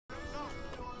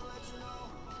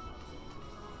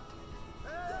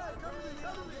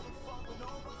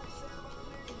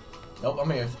Nope,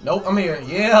 I'm here. Nope, I'm here.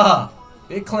 Yeah.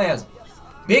 Big clamps.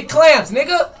 Big clamps,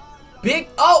 nigga. Big.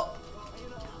 Oh.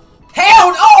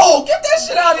 Hell no. Get that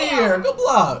shit out of here. Good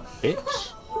block.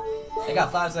 Bitch. They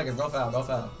got 5 seconds. Go foul. Go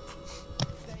foul.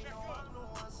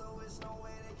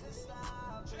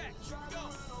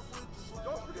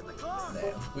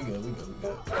 Damn. We good. We good. We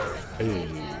good. Hey.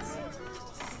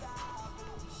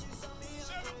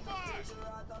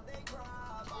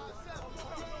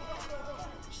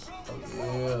 Oh,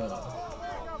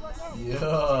 yeah.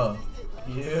 Yeah.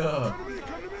 Yeah.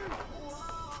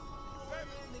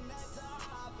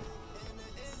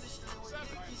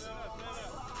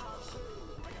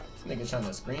 This nigga trying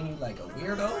to screen you like a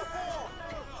weirdo.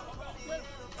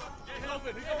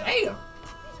 Damn.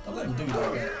 Don't let him do you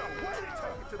like that.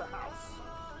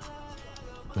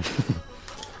 I'm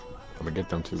gonna get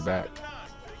them two back.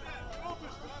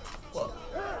 What?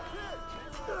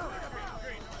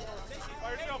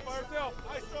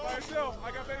 Fire yourself.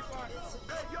 I got baseline.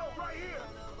 Hey, yo, right here.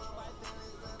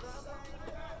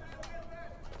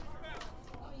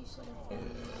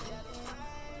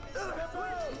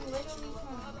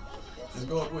 Just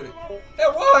go up with it. Hey,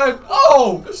 what?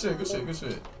 Oh, good shit, good shit, good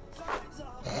shit.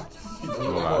 He's a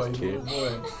little boy, he's a little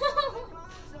boy.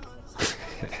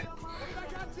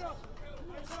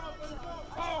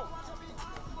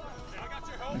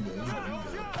 You good, you good,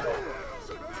 you good.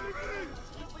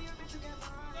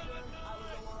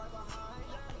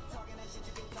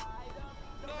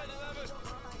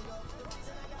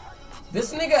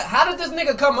 This nigga, how did this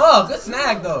nigga come up? Good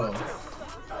snag though.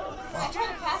 I tried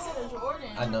to pass it to Jordan.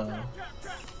 I know.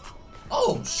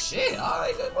 Oh shit!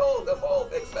 Alright, good ball,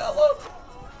 big fella.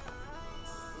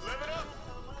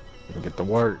 Get the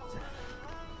work.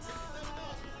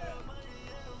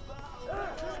 Oh,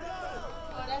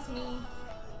 that's me.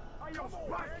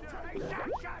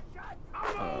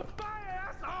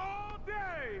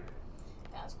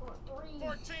 That's scored 3.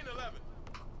 14-11.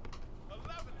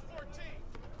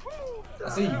 11-14. I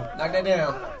see you. Knock that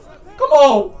down. Come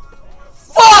on.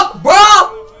 Fuck,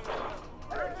 bro.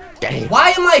 Damn.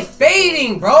 Why am I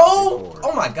fading, bro?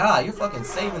 Oh my god, you're fucking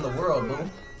saving the world, boo.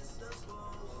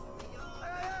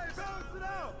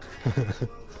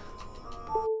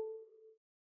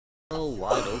 Oh,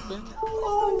 wide open?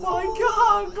 Oh my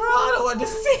god, bro. I don't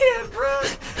understand, bro.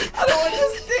 I don't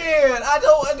understand. I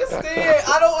don't understand.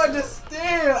 I don't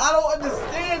understand. I don't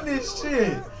understand this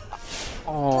shit.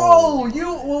 Oh. Bro,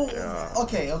 you well,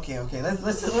 okay.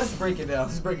 Let's break it down.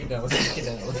 Let's break it down. Let's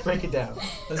break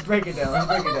it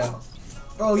down.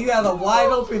 Bro, you had a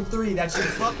wide open 3 that you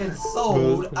fucking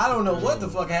sold. I don't know what the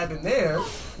fuck happened there.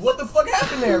 What the fuck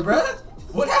happened there, bruh?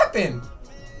 What happened?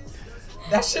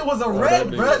 That shit was a red,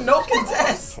 bruh. No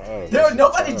contest.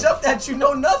 Nobody jumped at you.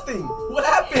 No nothing. What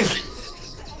happened?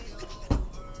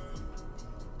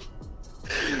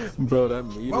 Bro, that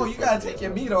meter. Bro, you gotta take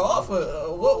your meter off.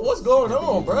 What's going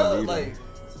on, bro? Like,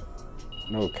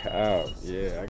 no cow. Yeah.